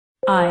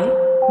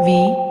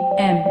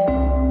IVM.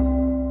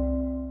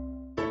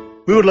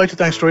 We would like to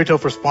thank Storytel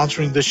for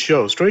sponsoring this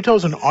show. Storytel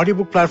is an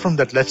audiobook platform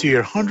that lets you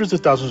hear hundreds of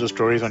thousands of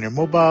stories on your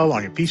mobile,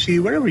 on your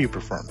PC, wherever you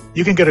prefer.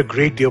 You can get a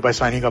great deal by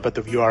signing up at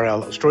the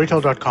URL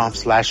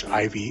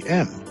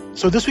storytel.com/IVM.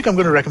 So this week I'm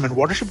going to recommend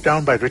Watership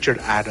Down by Richard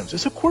Adams.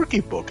 It's a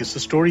quirky book. It's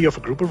the story of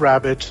a group of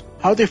rabbits,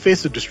 how they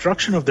face the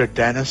destruction of their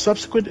den and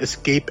subsequent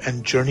escape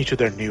and journey to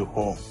their new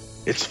home.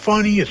 It's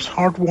funny, it's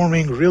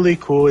heartwarming, really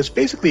cool. It's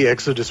basically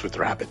Exodus with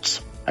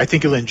rabbits. I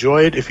think you'll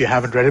enjoy it if you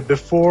haven't read it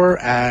before,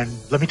 and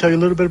let me tell you a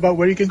little bit about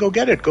where you can go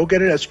get it. Go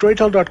get it at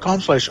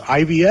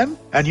storytel.com/IVM,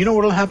 and you know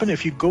what will happen?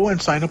 If you go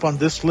and sign up on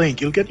this link,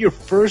 you'll get your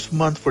first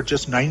month for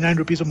just 99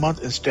 rupees a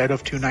month instead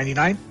of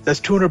 $299. That's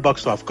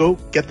 $200 off. Go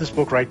get this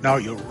book right now.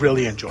 You'll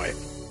really enjoy it.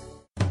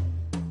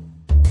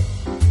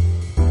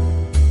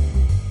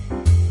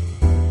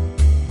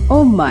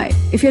 Oh my,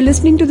 if you're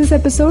listening to this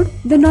episode,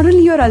 then not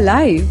only you're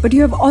alive, but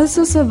you have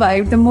also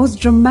survived the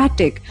most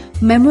dramatic,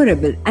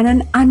 memorable, and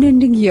an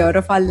unending year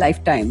of our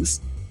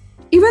lifetimes.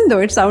 Even though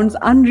it sounds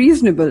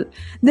unreasonable,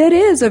 there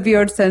is a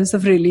weird sense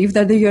of relief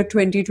that the year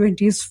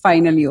 2020 is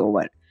finally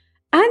over.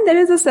 And there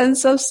is a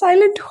sense of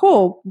silent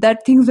hope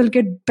that things will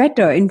get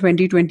better in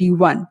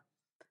 2021.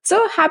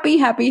 So happy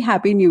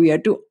New Year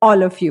to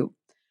all of you.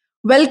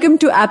 Welcome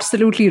to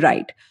Absolutely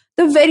Right,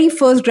 the very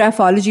first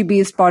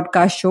graphology-based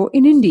podcast show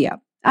in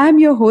India. I am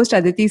your host,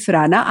 Aditi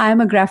Surana. I am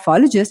a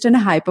graphologist and a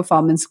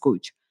high-performance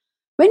coach.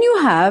 When you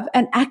have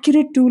an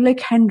accurate tool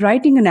like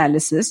handwriting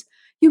analysis,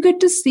 you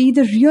get to see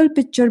the real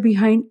picture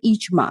behind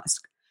each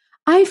mask.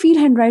 I feel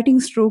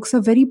handwriting strokes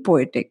are very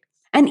poetic,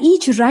 and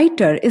each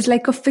writer is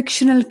like a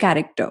fictional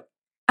character.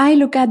 I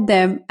look at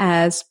them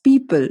as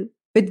people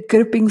with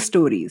gripping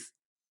stories.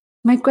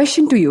 My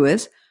question to you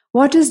is,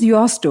 what is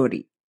your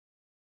story?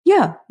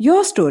 Yeah,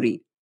 your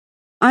story.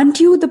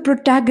 Aren't you the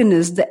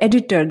protagonist, the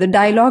editor, the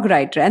dialogue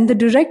writer, and the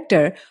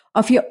director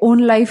of your own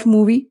life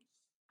movie?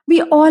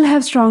 We all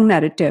have strong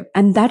narrative,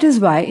 and that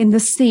is why in the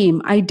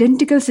same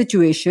identical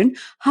situation,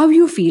 how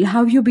you feel,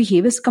 how you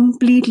behave is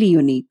completely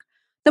unique.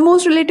 The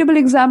most relatable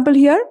example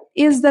here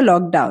is the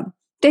lockdown.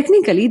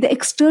 Technically, the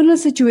external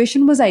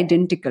situation was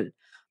identical.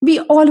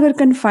 We all were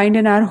confined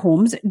in our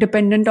homes,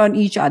 dependent on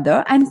each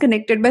other, and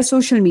connected by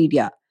social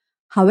media.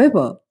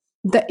 However,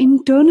 the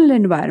internal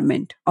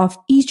environment of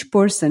each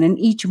person and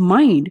each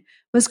mind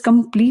was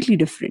completely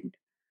different.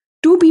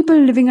 Two people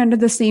living under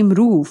the same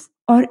roof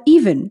or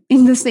even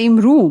in the same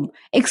room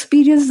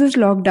experienced this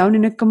lockdown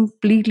in a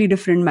completely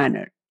different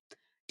manner.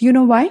 Do you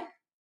know why?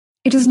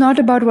 It is not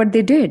about what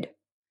they did,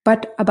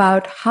 but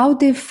about how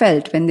they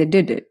felt when they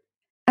did it.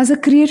 As a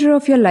creator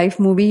of your life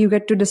movie, you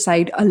get to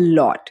decide a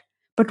lot.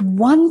 But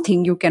one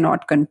thing you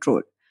cannot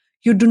control: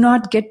 you do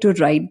not get to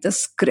write the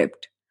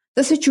script.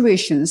 The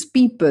situations,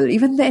 people,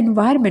 even the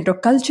environment or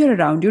culture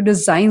around you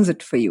designs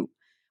it for you.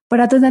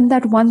 But other than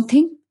that one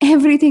thing,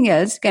 everything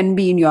else can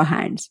be in your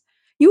hands.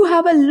 You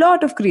have a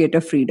lot of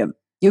creative freedom.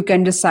 You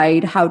can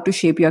decide how to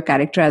shape your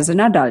character as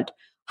an adult,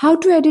 how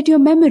to edit your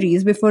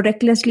memories before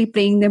recklessly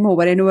playing them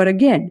over and over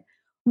again,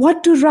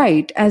 what to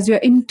write as your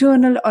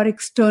internal or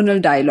external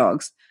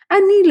dialogues,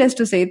 and needless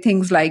to say,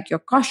 things like your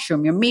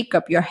costume, your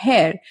makeup, your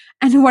hair,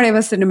 and whatever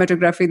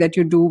cinematography that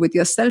you do with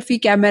your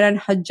selfie camera and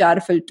hajar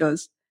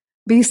filters.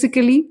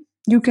 Basically,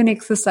 you can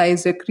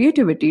exercise your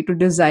creativity to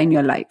design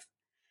your life.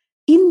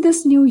 In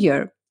this new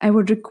year, I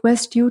would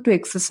request you to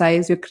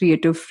exercise your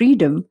creative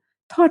freedom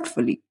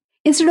thoughtfully.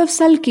 Instead of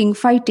sulking,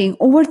 fighting,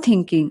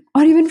 overthinking,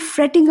 or even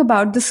fretting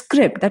about the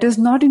script that is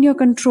not in your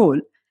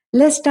control,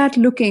 let's start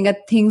looking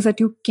at things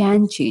that you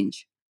can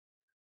change.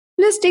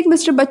 Let's take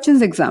Mr.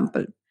 Bachchan's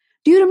example.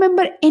 Do you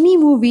remember any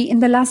movie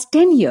in the last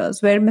 10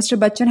 years where Mr.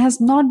 Bachchan has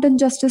not done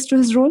justice to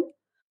his role?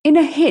 In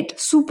a hit,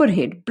 super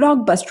hit,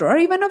 blockbuster, or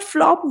even a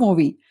flop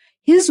movie,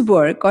 his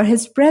work or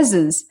his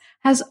presence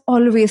has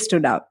always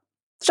stood out.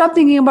 Stop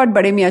thinking about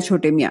Bade Miyan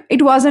Chote Miyan.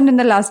 It wasn't in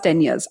the last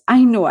 10 years.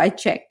 I know, I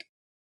checked.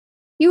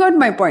 You got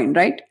my point,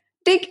 right?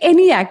 Take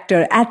any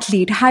actor,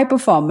 athlete, high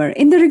performer.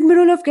 In the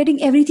rigmarole of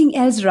getting everything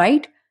else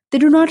right, they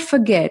do not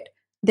forget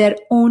their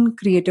own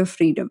creative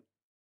freedom.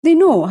 They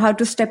know how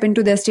to step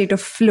into their state of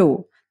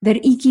flow, their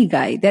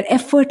ikigai, their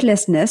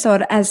effortlessness,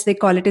 or as they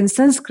call it in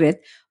Sanskrit,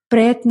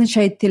 prayatna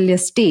chaitanya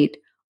state,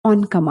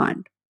 on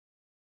command.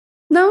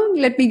 Now,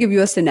 let me give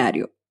you a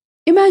scenario.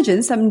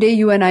 Imagine someday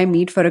you and I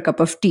meet for a cup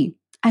of tea.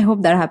 I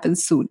hope that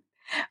happens soon.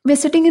 We're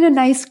sitting in a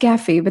nice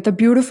cafe with a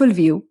beautiful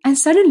view, and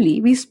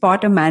suddenly we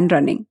spot a man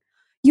running.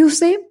 You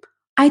say,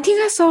 I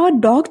think I saw a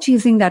dog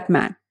chasing that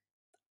man.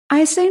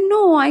 I say,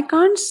 no, I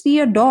can't see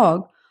a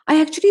dog.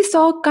 I actually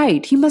saw a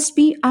kite. He must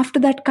be after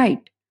that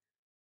kite.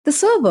 The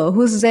server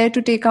who's there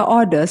to take our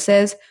order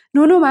says,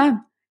 no,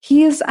 ma'am.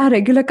 He is our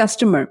regular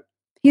customer.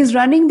 He is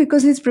running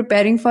because he's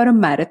preparing for a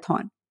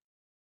marathon.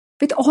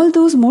 With all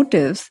those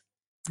motives,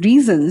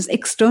 reasons,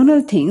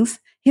 external things,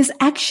 his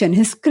action,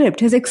 his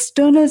script, his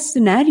external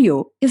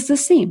scenario is the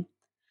same,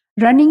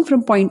 running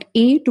from point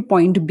A to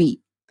point B.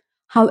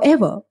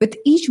 However, with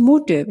each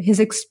motive, his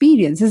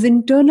experience, his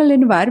internal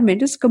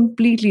environment is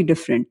completely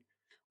different.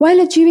 While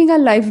achieving our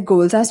life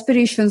goals,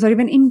 aspirations, or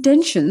even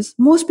intentions,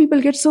 most people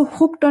get so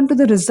hooked onto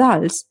the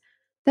results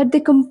that they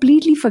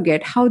completely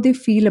forget how they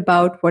feel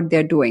about what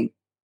they're doing,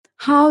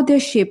 how they're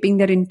shaping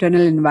their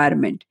internal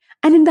environment.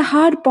 And in the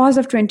hard pause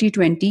of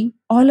 2020,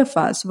 all of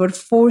us were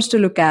forced to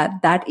look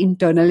at that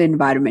internal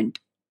environment.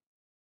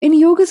 In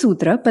Yoga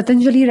Sutra,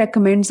 Patanjali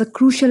recommends a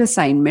crucial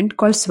assignment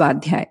called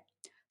Swadhyay.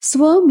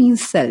 Swa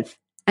means self,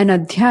 and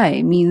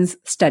Adhyay means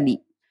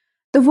study.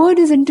 The word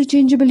is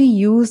interchangeably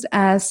used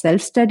as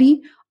self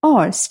study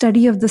or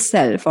study of the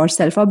self or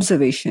self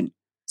observation.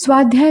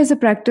 Swadhyaya is a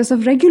practice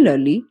of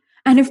regularly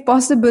and, if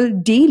possible,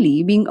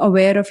 daily being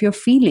aware of your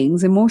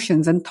feelings,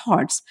 emotions, and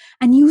thoughts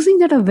and using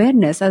that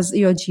awareness as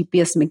your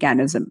GPS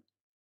mechanism.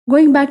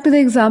 Going back to the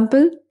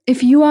example,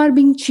 if you are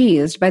being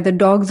chased by the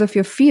dogs of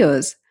your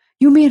fears,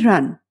 you may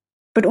run,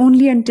 but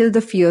only until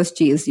the fears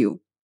chase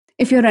you.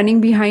 If you're running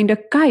behind a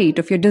kite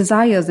of your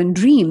desires and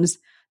dreams,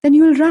 then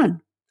you will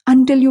run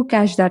until you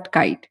catch that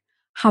kite.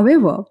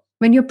 However,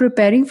 when you're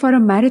preparing for a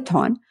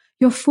marathon,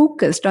 you're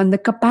focused on the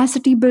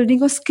capacity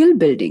building or skill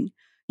building.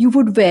 You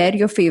would wear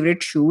your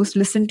favorite shoes,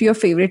 listen to your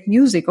favorite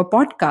music or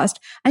podcast,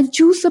 and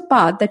choose a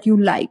path that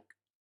you like.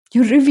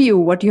 You review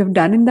what you have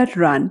done in that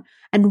run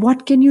and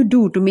what can you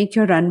do to make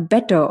your run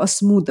better or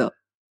smoother.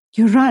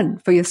 You run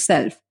for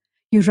yourself.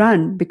 You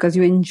run because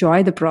you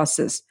enjoy the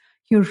process.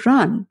 You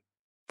run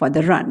for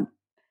the run.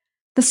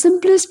 The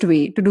simplest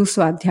way to do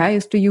Swadhyaya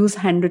is to use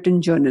handwritten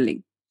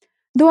journaling.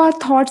 Though our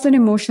thoughts and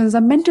emotions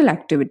are mental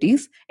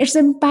activities, its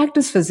impact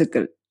is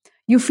physical.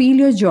 You feel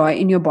your joy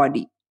in your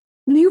body.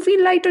 You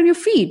feel light on your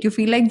feet. You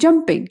feel like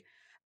jumping.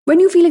 When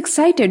you feel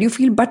excited, you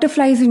feel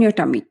butterflies in your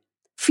tummy.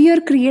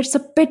 Fear creates a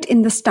pit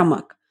in the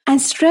stomach,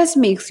 and stress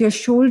makes your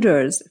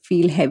shoulders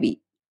feel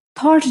heavy.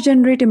 Thoughts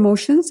generate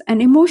emotions,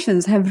 and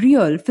emotions have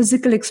real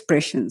physical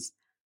expressions.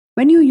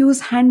 When you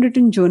use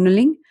handwritten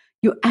journaling,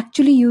 you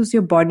actually use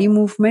your body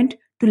movement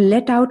to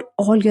let out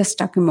all your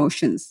stuck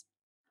emotions.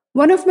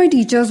 One of my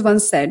teachers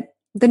once said,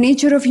 the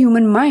nature of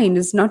human mind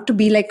is not to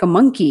be like a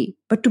monkey,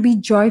 but to be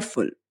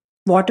joyful.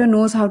 Water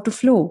knows how to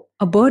flow,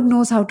 a bird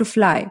knows how to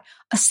fly,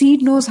 a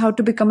seed knows how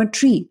to become a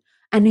tree,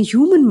 and a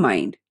human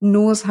mind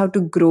knows how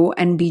to grow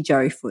and be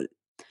joyful.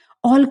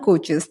 All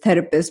coaches,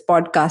 therapists,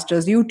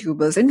 podcasters,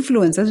 YouTubers,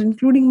 influencers,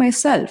 including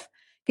myself,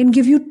 can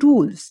give you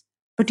tools,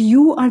 but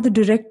you are the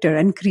director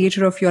and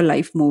creator of your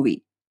life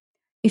movie.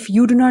 If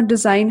you do not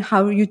design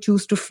how you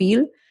choose to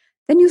feel,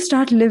 then you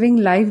start living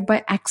life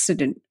by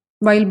accident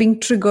while being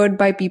triggered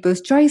by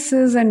people's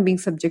choices and being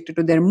subjected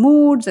to their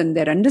moods and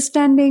their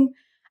understanding.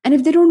 And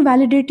if they don't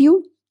validate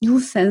you, you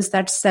sense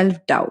that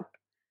self doubt.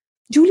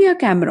 Julia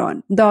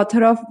Cameron, the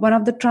author of one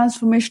of the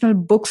transformational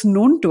books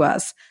known to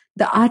us,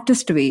 The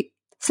Artist Way,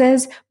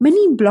 says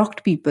many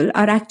blocked people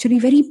are actually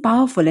very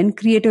powerful and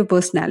creative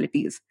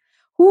personalities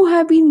who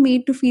have been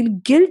made to feel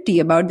guilty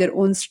about their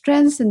own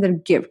strengths and their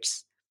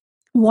gifts.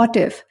 What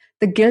if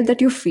the guilt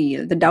that you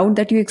feel, the doubt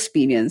that you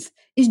experience,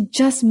 is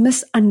just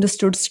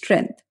misunderstood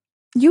strength?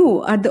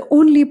 You are the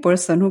only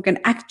person who can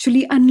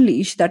actually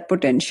unleash that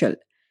potential.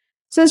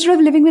 So instead of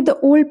living with the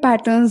old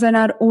patterns and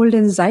our old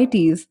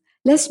anxieties,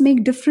 let's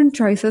make different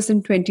choices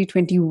in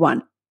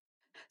 2021.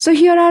 So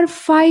here are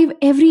 5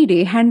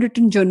 everyday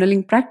handwritten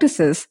journaling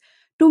practices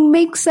to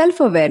make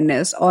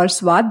self-awareness or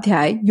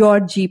Swadhyay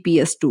your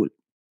GPS tool.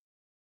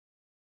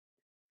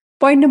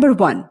 Point number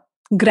 1,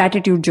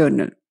 gratitude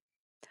journal.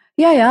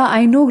 Yeah,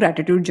 I know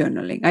gratitude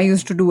journaling. I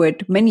used to do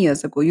it many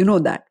years ago. You know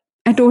that.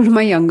 I told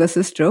my younger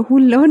sister who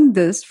learned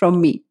this from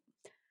me.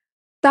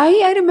 Tai,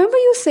 I remember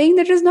you saying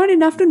that it is not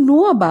enough to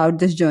know about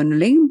this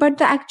journaling, but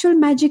the actual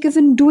magic is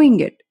in doing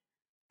it.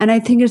 And I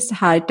think it's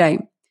high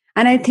time.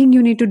 And I think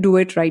you need to do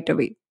it right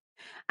away.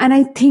 And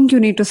I think you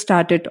need to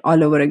start it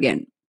all over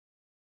again.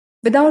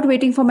 Without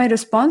waiting for my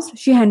response,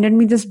 she handed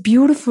me this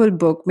beautiful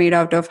book made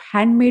out of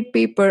handmade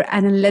paper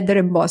and a leather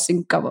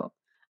embossing cover.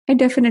 I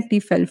definitely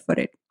fell for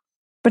it.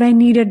 But I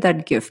needed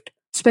that gift,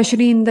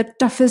 especially in the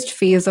toughest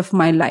phase of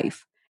my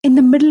life. In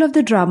the middle of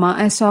the drama,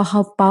 I saw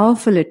how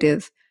powerful it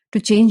is to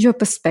change your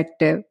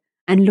perspective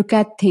and look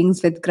at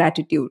things with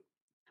gratitude.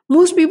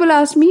 Most people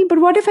ask me, but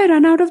what if I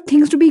run out of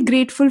things to be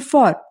grateful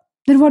for?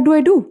 Then what do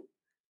I do?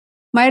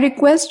 My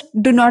request,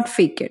 do not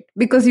fake it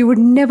because you would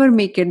never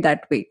make it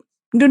that way.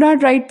 Do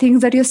not write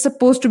things that you're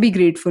supposed to be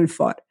grateful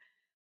for.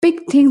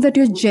 Pick things that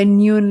you're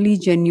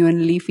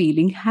genuinely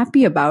feeling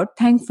happy about,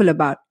 thankful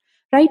about.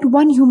 Write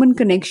one human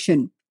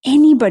connection,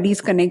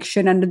 anybody's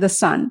connection under the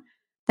sun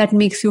that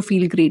makes you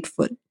feel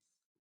grateful.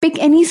 Pick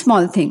any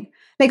small thing,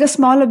 like a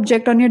small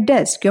object on your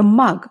desk, your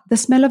mug, the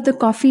smell of the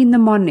coffee in the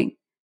morning.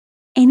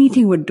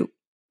 Anything would do.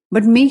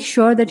 But make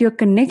sure that your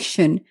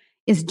connection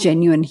is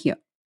genuine here.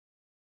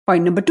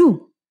 Point number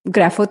 2,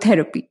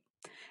 graphotherapy.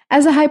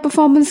 As a high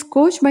performance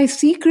coach, my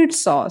secret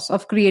sauce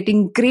of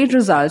creating great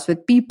results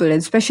with people, and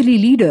especially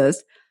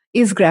leaders,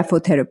 is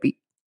graphotherapy.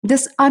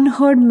 This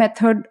unheard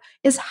method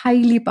is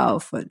highly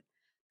powerful.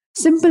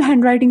 Simple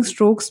handwriting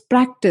strokes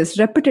practiced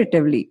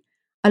repetitively,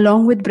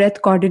 along with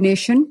breath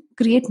coordination,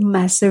 create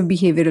massive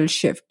behavioral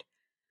shift.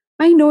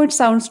 I know it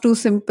sounds too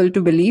simple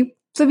to believe,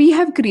 So we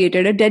have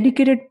created a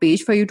dedicated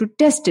page for you to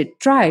test it,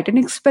 try it, and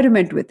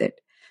experiment with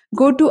it.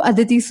 Go to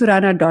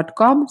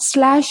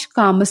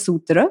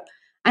aditisurana.com/Kamasutra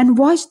and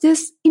watch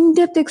this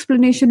in-depth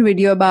explanation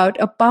video about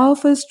a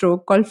powerful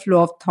stroke called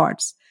flow of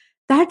thoughts.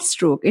 That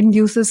stroke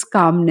induces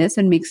calmness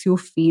and makes you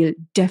feel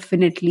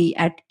definitely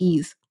at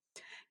ease.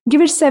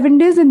 Give it 7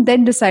 days and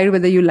then decide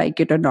whether you like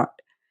it or not.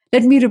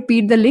 Let me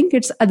repeat the link.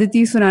 It's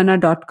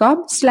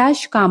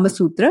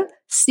aditisurana.com/Kamasutra,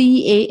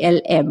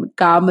 CALM,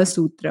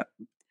 Kamasutra.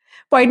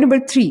 Point number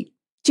 3,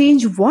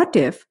 change what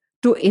if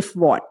to if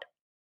what.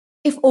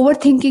 If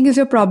overthinking is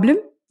your problem,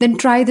 then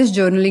try this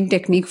journaling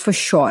technique for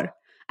sure.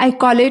 I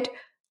call it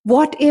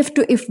what if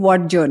to if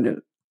what journal.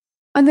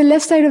 On the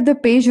left side of the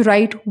page,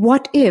 write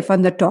what if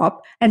on the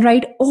top and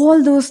write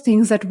all those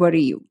things that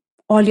worry you.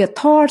 All your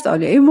thoughts,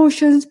 all your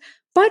emotions,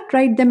 but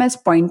write them as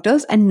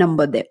pointers and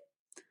number them.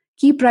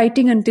 Keep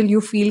writing until you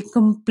feel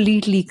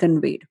completely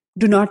conveyed.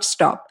 Do not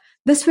stop.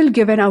 This will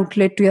give an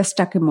outlet to your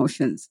stuck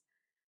emotions.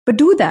 But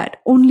do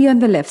that only on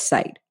the left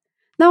side.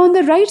 Now, on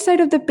the right side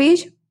of the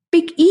page,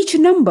 pick each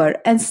number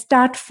and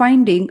start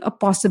finding a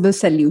possible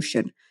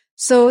solution.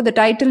 So the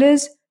title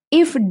is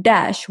If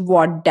Dash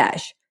What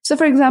Dash. So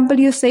for example,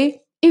 you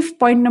say, if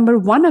point number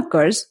 1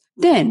 occurs,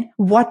 then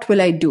what will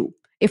I do?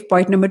 If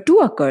point number 2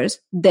 occurs,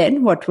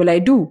 then what will I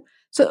do?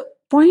 So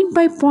point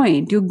by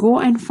point, you go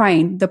and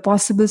find the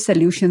possible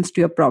solutions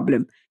to your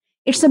problem.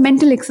 It's a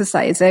mental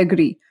exercise, I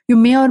agree. You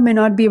may or may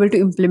not be able to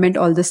implement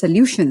all the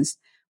solutions.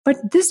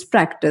 But this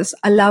practice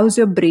allows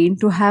your brain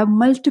to have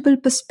multiple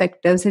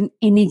perspectives in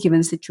any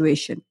given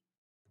situation.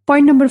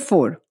 Point number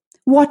 4,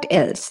 what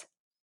else?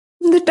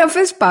 The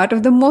toughest part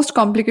of the most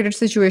complicated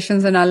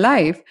situations in our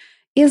life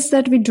is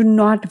that we do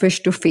not wish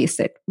to face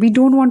it. We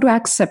don't want to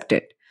accept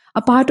it.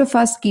 A part of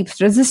us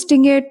keeps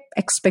resisting it,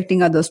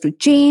 expecting others to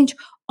change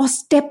or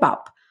step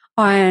up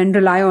and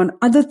rely on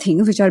other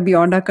things which are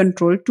beyond our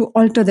control to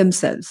alter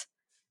themselves.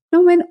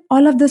 Now, when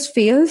all of this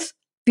fails,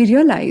 we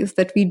realize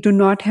that we do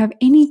not have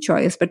any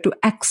choice but to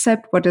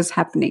accept what is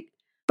happening.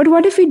 But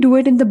what if we do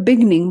it in the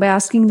beginning by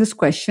asking this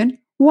question,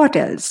 what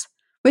else?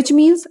 Which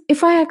means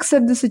if I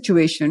accept the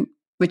situation,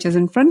 which is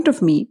in front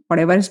of me,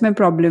 whatever is my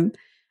problem,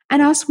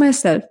 and ask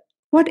myself,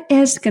 what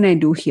else can I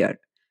do here?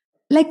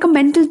 Like a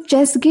mental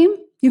chess game,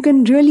 you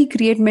can really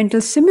create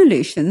mental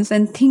simulations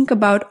and think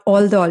about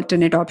all the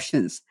alternate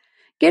options.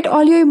 Get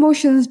all your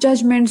emotions,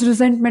 judgments,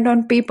 resentment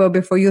on paper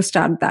before you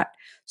start that.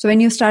 So when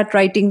you start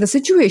writing the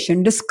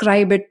situation,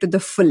 describe it to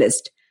the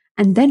fullest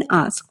and then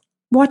ask,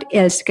 what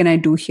else can I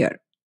do here?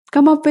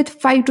 Come up with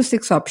 5 to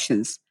 6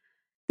 options.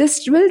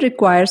 This will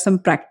require some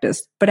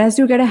practice, but as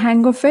you get a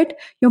hang of it,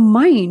 your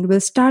mind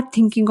will start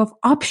thinking of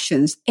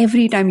options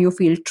every time you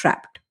feel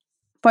trapped.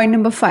 Point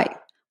number 5,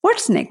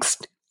 what's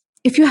next?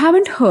 If you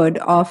haven't heard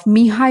of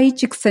Mihai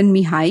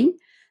Csikszentmihalyi,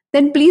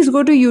 then please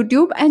go to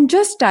YouTube and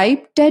just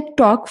type TED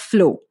Talk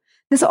Flow.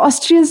 This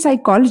Austrian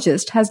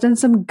psychologist has done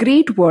some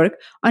great work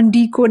on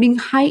decoding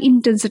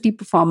high-intensity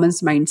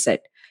performance mindset.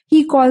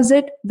 He calls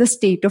it the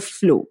state of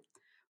flow.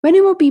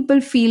 Whenever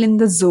people feel in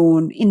the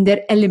zone, in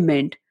their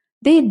element,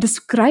 they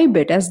describe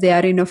it as they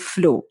are in a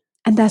flow.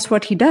 And that's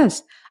what he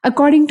does.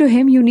 According to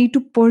him, you need to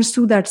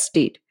pursue that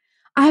state.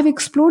 I have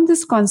explored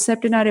this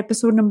concept in our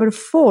episode number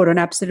 4 on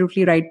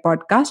Absolutely Right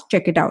podcast.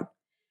 Check it out.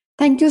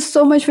 Thank you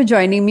so much for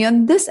joining me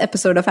on this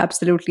episode of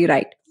Absolutely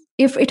Right.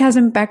 If it has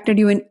impacted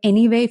you in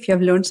any way, if you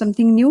have learned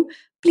something new,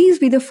 please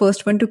be the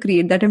first one to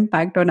create that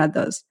impact on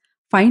others.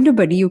 Find a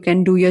buddy you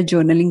can do your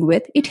journaling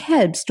with. It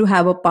helps to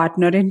have a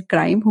partner in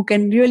crime who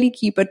can really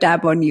keep a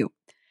tab on you.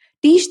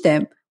 Teach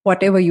them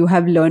whatever you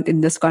have learned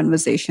in this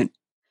conversation.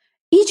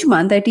 Each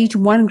month, I teach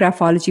one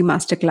graphology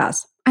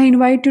masterclass. I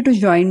invite you to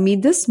join me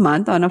this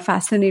month on a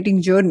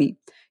fascinating journey.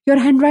 Your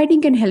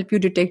handwriting can help you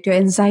detect your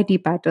anxiety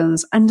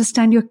patterns,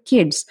 understand your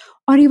kids,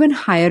 or even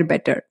hire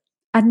better.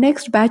 Our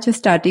next batch is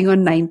starting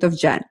on 9th of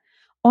Jan.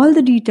 All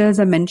the details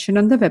are mentioned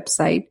on the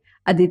website,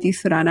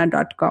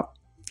 aditisurana.com.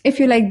 If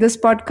you like this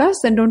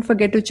podcast, then don't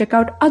forget to check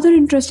out other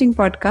interesting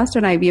podcasts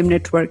on IVM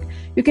Network.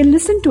 You can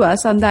listen to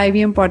us on the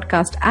IVM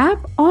Podcast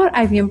app or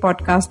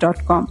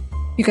ivmpodcast.com.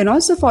 You can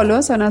also follow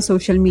us on our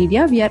social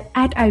media. We are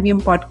at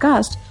IVM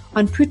Podcast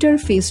on Twitter,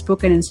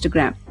 Facebook, and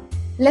Instagram.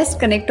 Let's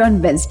connect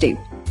on Wednesday.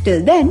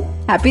 Till then,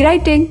 happy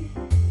writing!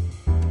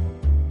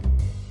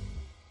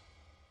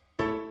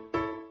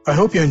 I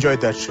hope you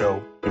enjoyed that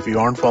show. If you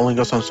aren't following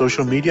us on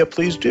social media,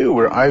 please do.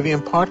 We're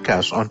IVM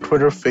Podcast on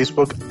Twitter,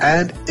 Facebook,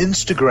 and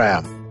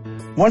Instagram.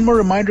 One more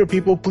reminder,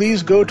 people,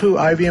 please go to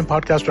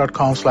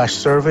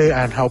ivmpodcast.com/survey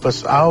and help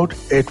us out.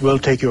 It will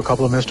take you a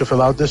couple of minutes to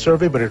fill out this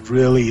survey, but it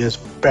really is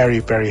very,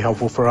 very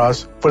helpful for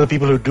us. For the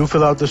people who do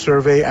fill out the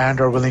survey and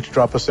are willing to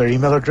drop us their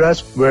email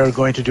address, we're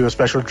going to do a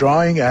special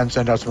drawing and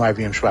send out some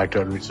IVM swag to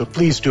everybody. So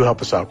please do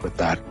help us out with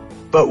that.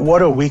 But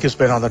what a week it's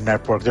been on the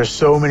network. There's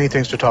so many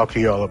things to talk to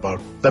you all about.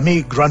 Let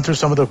me run through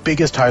some of the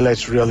biggest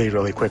highlights really,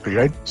 really quickly,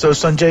 right? So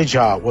Sanjay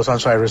Jha was on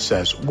Cyrus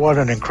Says. What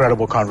an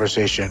incredible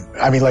conversation.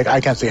 I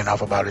can't say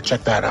enough about it.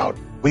 Check that out.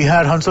 We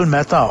had Hansal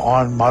Mehta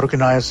on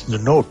Marukinaya's The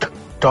Note.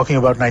 talking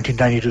about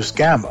 1992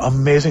 Scam.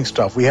 Amazing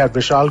stuff. We had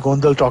Vishal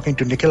Gondal talking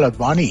to Nikhil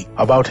Advani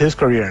about his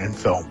career in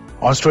film.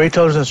 On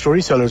Storytellers and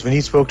Storysellers,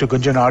 Vineet spoke to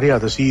Gunjan Arya,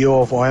 the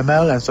CEO of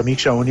OML, and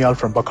Samiksha Unyal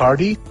from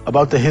Bacardi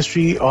about the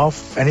history of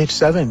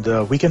NH7,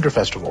 the Weekender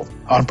Festival.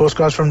 On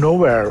Postcards from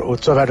Nowhere,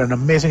 Utsav had an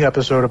amazing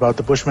episode about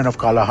the Bushmen of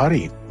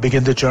Kalahari.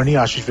 Begin the Journey,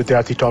 Ashish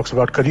Vidyarthi talks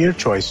about career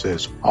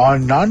choices.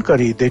 On Naan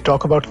Curry, they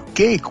talk about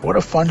cake. What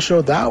a fun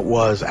show that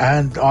was.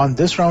 And on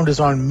This Round is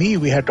on Me,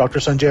 we had Dr.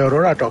 Sanjay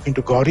Arora talking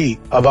to Gauri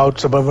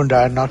about Suburban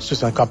Diagnostics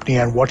Company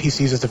and what he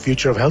sees as the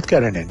future of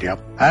healthcare in India.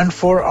 And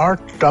for our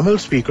Tamil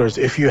speakers,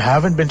 if you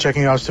haven't been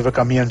checking out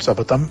Sivakami and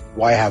Sabatam,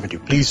 why haven't you?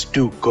 Please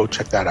do go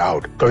check that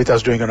out.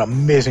 Kavita's doing an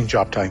amazing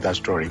job telling that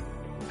story.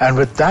 And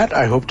with that,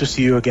 I hope to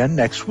see you again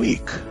next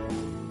week.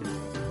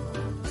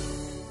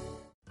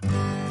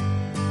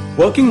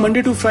 Working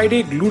Monday to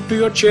Friday glued to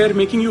your chair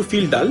making you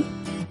feel dull?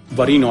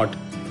 Worry not.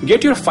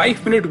 Get your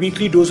 5-minute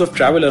weekly dose of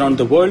travel around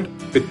the world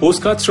with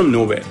Postcards from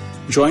Nowhere.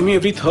 Join me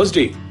every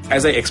Thursday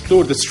as I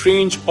explore the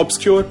strange,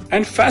 obscure,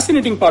 and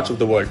fascinating parts of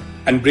the world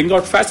and bring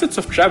out facets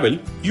of travel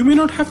you may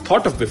not have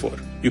thought of before.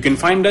 You can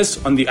find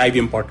us on the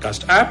IVM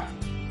Podcast app,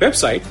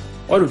 website,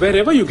 or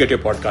wherever you get your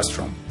podcast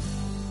from.